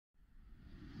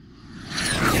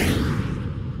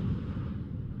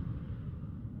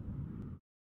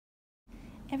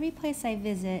Every place I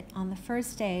visit, on the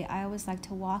first day, I always like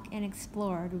to walk and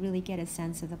explore to really get a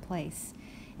sense of the place.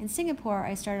 In Singapore,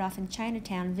 I started off in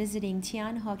Chinatown visiting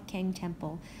Tian Ho Keng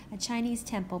Temple, a Chinese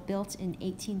temple built in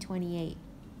 1828.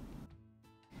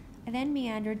 I then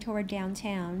meandered toward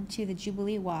downtown to the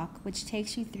Jubilee Walk, which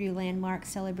takes you through landmarks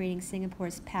celebrating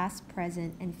Singapore's past,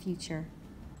 present, and future.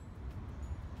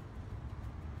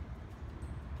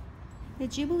 The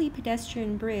Jubilee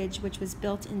pedestrian bridge, which was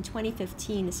built in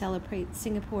 2015 to celebrate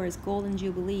Singapore's Golden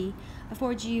Jubilee,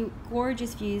 affords you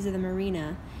gorgeous views of the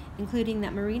marina, including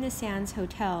that Marina Sands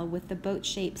hotel with the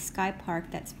boat-shaped sky park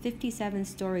that's 57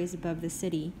 stories above the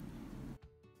city.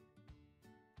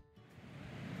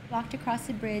 Walked across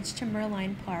the bridge to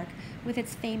Merlion Park with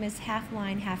its famous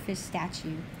half-lion, half-fish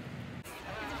statue.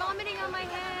 It's vomiting on my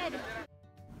head!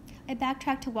 I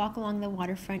backtracked to walk along the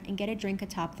waterfront and get a drink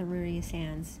atop the Marina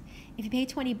Sands. If you pay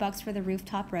 $20 for the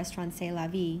rooftop restaurant Ce La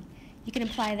Vie, you can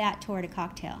apply that toward a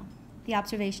cocktail. The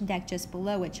observation deck just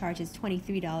below it charges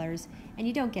 $23, and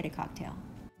you don't get a cocktail.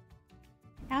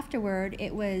 Afterward,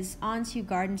 it was on to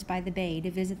Gardens by the Bay to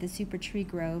visit the Super Tree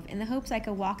Grove in the hopes I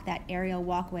could walk that aerial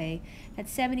walkway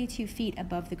that's 72 feet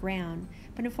above the ground,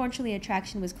 but unfortunately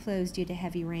attraction was closed due to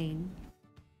heavy rain.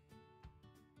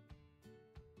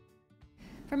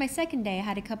 For my second day, I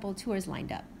had a couple of tours lined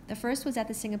up. The first was at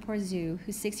the Singapore Zoo,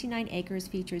 whose 69 acres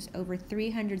features over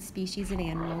 300 species of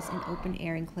animals in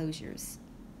open-air enclosures.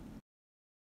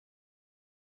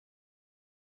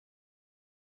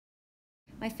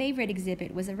 My favorite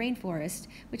exhibit was a rainforest,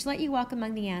 which let you walk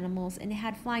among the animals and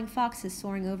had flying foxes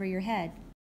soaring over your head.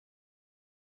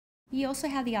 You also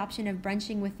had the option of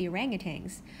brunching with the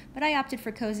orangutans, but I opted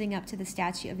for cozying up to the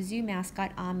statue of zoo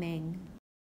mascot Ah Meng.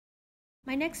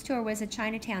 My next tour was a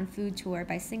Chinatown food tour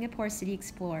by Singapore City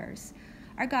Explorers.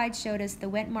 Our guide showed us the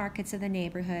wet markets of the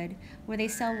neighborhood, where they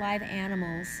sell live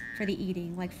animals for the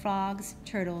eating, like frogs,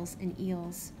 turtles, and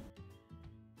eels.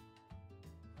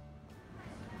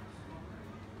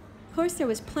 Of course, there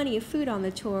was plenty of food on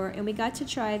the tour, and we got to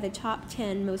try the top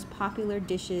 10 most popular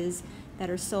dishes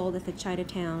that are sold at the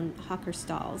Chinatown hawker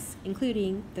stalls,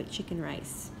 including the chicken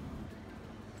rice.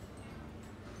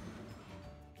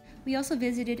 We also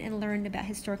visited and learned about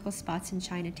historical spots in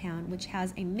Chinatown, which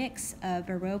has a mix of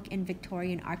Baroque and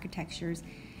Victorian architectures,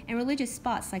 and religious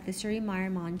spots like the Sri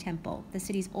Mariamman Temple, the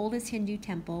city's oldest Hindu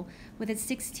temple, with its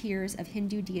 6 tiers of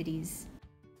Hindu deities.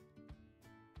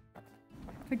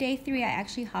 For day 3, I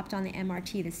actually hopped on the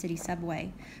MRT, the city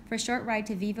subway, for a short ride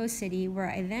to Vivo City, where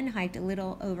I then hiked a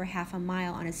little over half a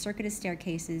mile on a circuit of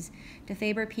staircases to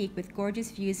Faber Peak with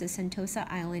gorgeous views of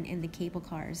Sentosa Island and the cable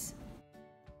cars.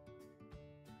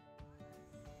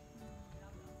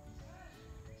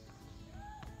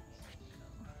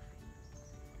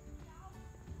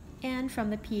 And from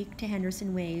the peak to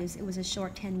Henderson Waves, it was a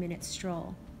short 10-minute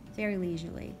stroll, very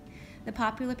leisurely. The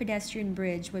popular pedestrian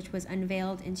bridge, which was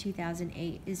unveiled in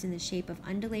 2008, is in the shape of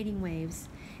undulating waves,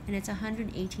 and it's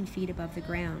 118 feet above the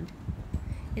ground.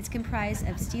 It's comprised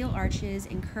of steel arches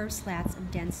and curved slats of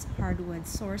dense hardwood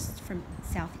sourced from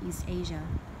Southeast Asia.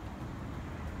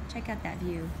 Check out that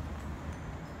view.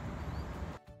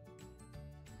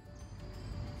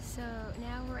 So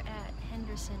now we're at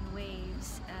Henderson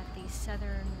Waves at the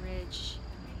Southern Ridge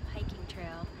hiking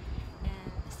trail,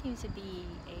 and this seems to be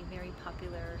a very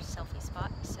popular selfie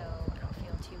spot, so I don't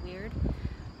feel too weird,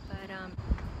 but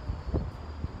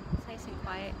it's nice and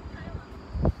quiet.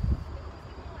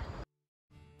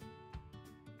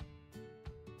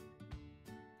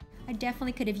 I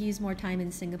definitely could have used more time in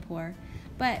Singapore,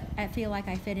 but I feel like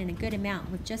I fit in a good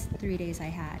amount with just the 3 days I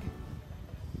had.